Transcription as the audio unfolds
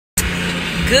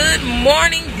Good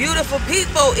morning, beautiful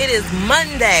people. It is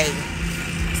Monday.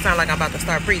 Sound like I'm about to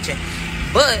start preaching,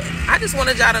 but I just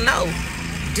wanted y'all to know,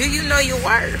 do you know your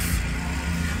worth?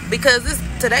 Because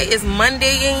today is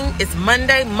Mondaying. It's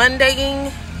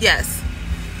Mondaying. Yes.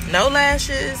 No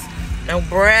lashes, no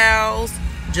brows,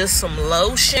 just some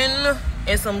lotion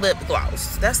and some lip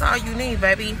gloss. That's all you need,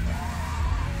 baby.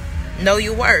 Know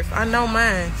your worth. I know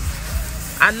mine.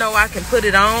 I know I can put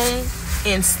it on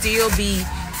and still be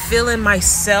feeling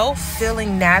myself,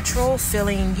 feeling natural,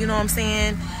 feeling, you know what I'm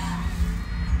saying?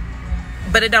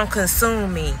 But it don't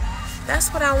consume me. That's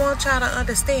what I want y'all to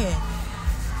understand.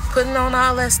 Putting on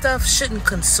all that stuff shouldn't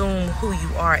consume who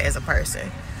you are as a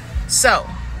person. So,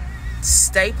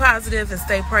 stay positive and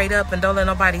stay prayed up and don't let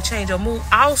nobody change your mood.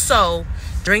 Also,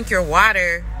 drink your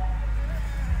water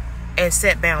and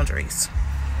set boundaries.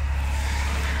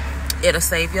 It'll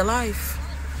save your life.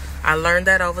 I learned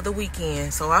that over the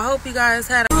weekend. So I hope you guys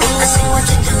had a... I see what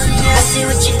you're doing, yeah, I see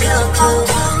what you go do.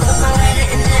 Put my lighter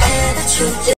in the air, the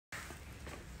truth.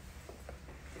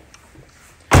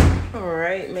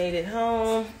 Alright, made it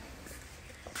home.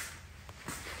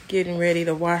 Getting ready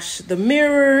to wash the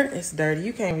mirror. It's dirty.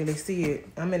 You can't really see it.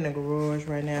 I'm in the garage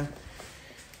right now.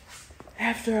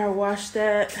 After I wash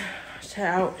that,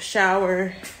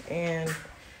 shower, and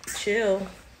chill.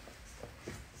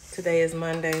 Today is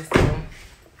Monday, so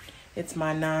it's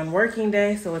my non-working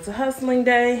day, so it's a hustling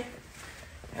day.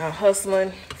 I'm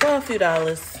hustling for a few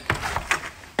dollars.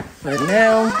 But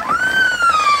now, I'm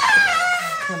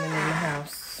coming in the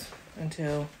house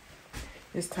until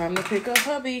it's time to pick up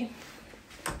hubby.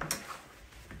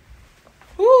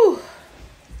 Woo!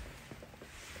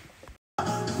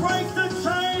 Break the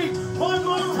chain one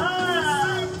more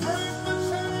time. Break the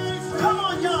chain. Come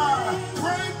on, y'all.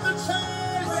 Break the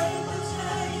chain. Break the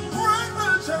chain. Break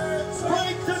the chain.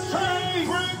 Break the chain.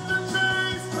 Break the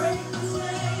chain. Break the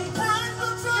chain. Break the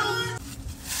chain.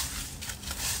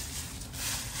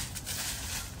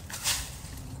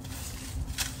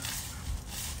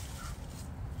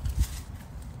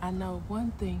 I know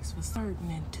one thing's for certain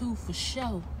and two for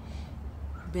sure.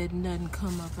 Bet nothing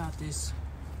come up out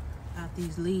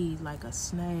these leaves like a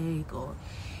snake, or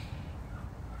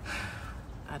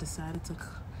I decided to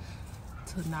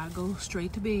not go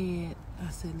straight to bed. I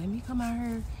said, let me come out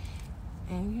here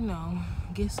and, you know,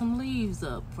 get some leaves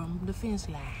up from the fence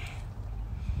line.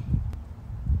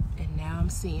 And now I'm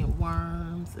seeing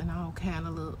worms and all kind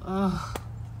of little,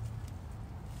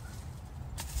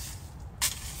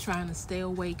 trying to stay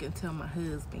awake until my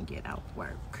husband get off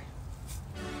work.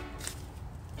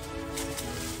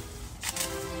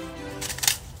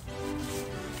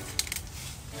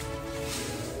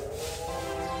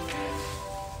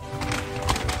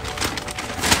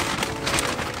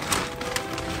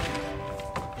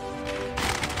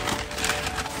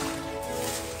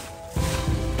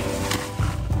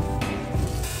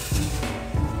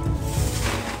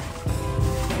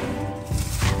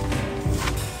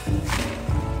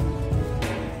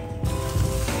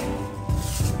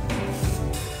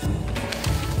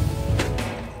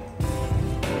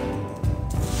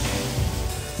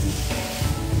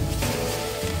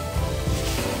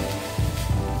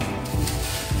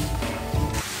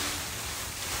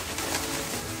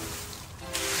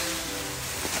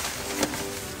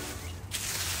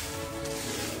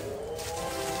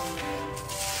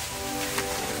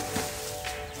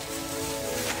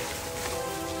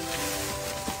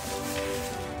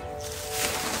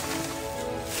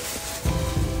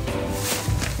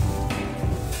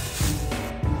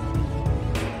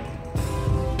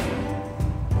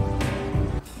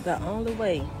 The only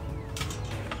way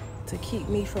to keep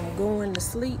me from going to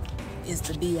sleep is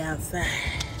to be outside.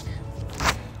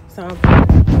 So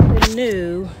I'm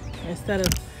new instead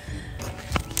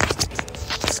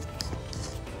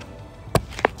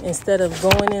of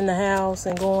going in the house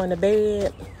and going to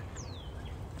bed.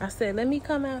 I said, let me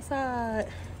come outside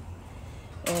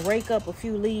and rake up a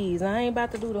few leaves. I ain't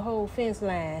about to do the whole fence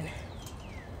line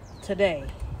today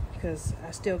because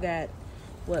I still got,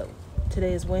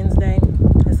 today is Wednesday.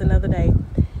 It's another day.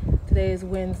 Today is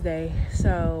Wednesday,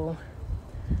 so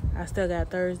I still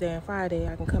got Thursday and Friday.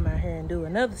 I can come out here and do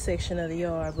another section of the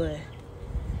yard, but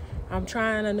I'm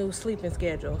trying a new sleeping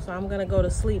schedule, so I'm gonna go to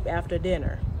sleep after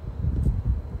dinner.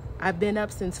 I've been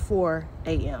up since 4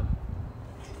 a.m.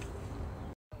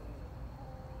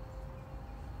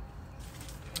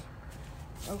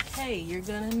 Okay, you're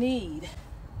gonna need,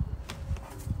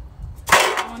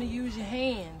 you wanna use your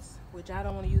hands, which I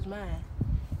don't wanna use mine.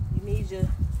 You need your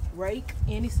rake,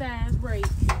 any size rake,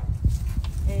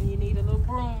 and you need a little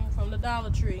broom from the Dollar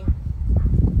Tree,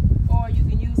 or you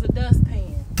can use a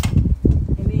dustpan,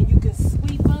 and then you can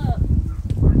sweep up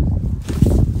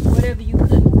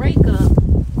rake up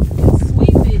and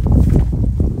sweep it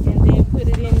and then put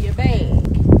it in your bag.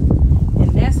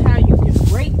 And that's how you can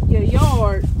rake your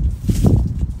yard,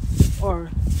 or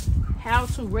how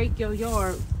to rake your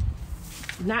yard,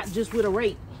 not just with a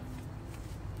rake.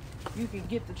 You can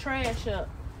get the trash up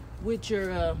with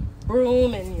your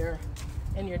broom and your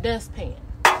dustpan.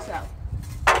 So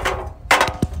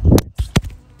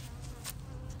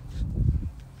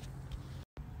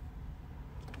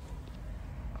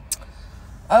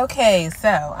okay,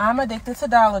 so I'm addicted to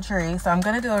Dollar Tree, so I'm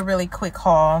gonna do a really quick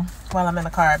haul while I'm in the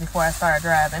car before I start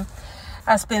driving.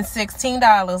 I spent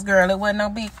 $16, girl. It wasn't no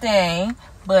big thing,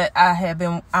 but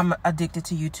I'm addicted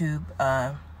to YouTube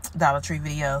Dollar Tree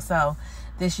videos. So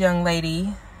this young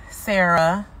lady,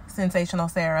 Sarah, Sensational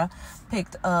Sarah,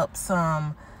 picked up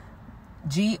some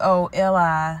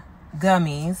GOLI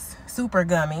gummies, super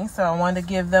gummies. So I wanted to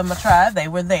give them a try. They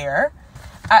were there.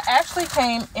 I actually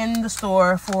came in the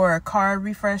store for car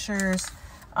refreshers.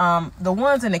 The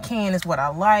ones in the can is what I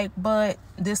like, but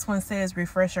this one says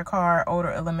refresher car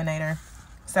odor eliminator.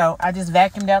 So I just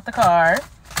vacuumed out the car.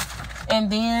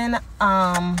 And then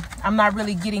I'm not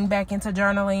really getting back into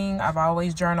journaling. I've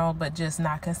always journaled, but just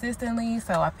not consistently.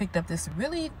 So I picked up this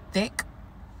really thick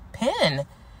pen.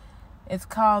 It's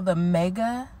called the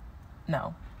Magna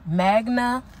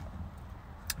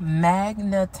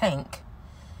Tank.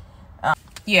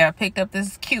 Yeah, I picked up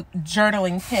this cute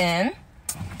journaling pen.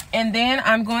 And then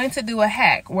I'm going to do a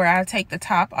hack where I take the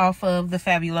top off of the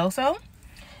Fabuloso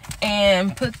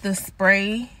and put the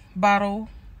spray bottle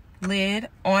lid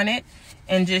on it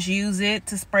and just use it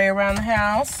to spray around the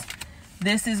house.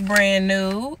 This is brand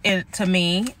new to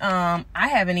me. I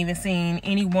haven't even seen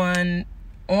anyone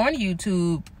on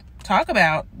YouTube talk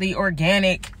about the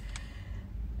organic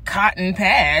cotton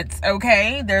pads.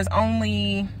 Okay, there's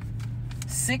only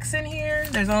 6 in here.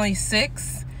 There's only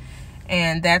 6,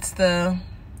 and that's the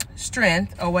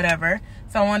strength or whatever.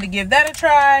 So I wanted to give that a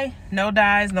try. No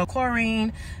dyes, no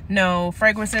chlorine, no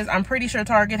fragrances. I'm pretty sure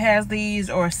Target has these,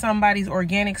 or somebody's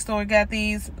organic store got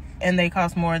these, and they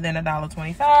cost more than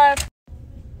 $1.25.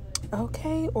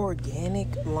 Okay, organic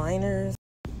liners.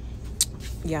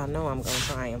 Y'all know I'm gonna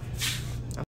try them.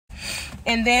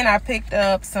 And then I picked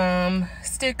up some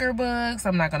sticker books.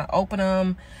 I'm not gonna open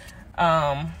them.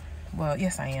 Well,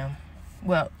 yes I am.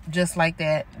 Well, just like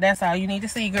that. That's all you need to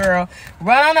see, girl.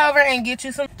 Run on over and get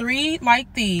you some 3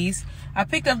 like these. I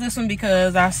picked up this one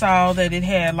because I saw that it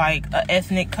had like an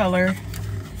ethnic color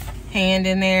hand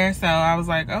in there. So I was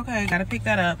like, okay, gotta pick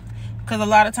that up. Because a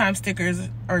lot of times stickers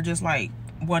are just like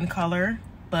one color.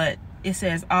 But it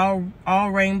says all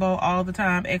rainbow all the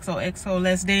time. XOXO,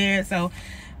 let's dance. So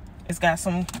it's got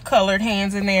some colored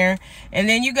hands in there. And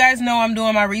then you guys know I'm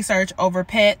doing my research over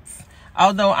pets.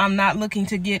 Although I'm not looking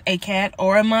to get a cat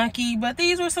or a monkey, but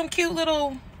these were some cute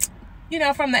little, you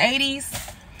know, from the 80s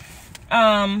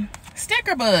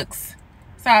sticker books.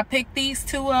 So I picked these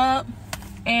 2 up,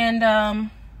 and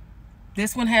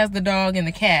this one has the dog and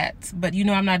the cats, but you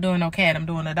know I'm not doing no cat, I'm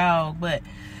doing a dog. But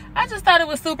I just thought it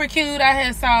was super cute. I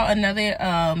had saw another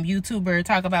YouTuber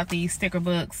talk about these sticker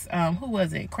books. Who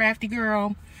was it? Crafty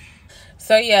Girl.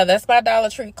 So yeah, that's my Dollar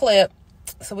Tree clip.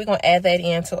 So we're gonna add that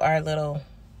into our little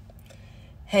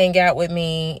hang out with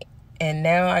me. And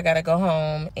now I gotta go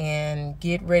home and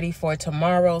get ready for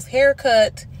tomorrow's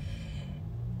haircut,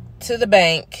 to the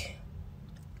bank,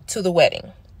 to the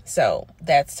wedding. So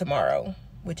that's tomorrow,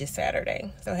 which is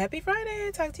Saturday. So happy Friday.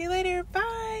 Talk to you later.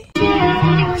 Bye.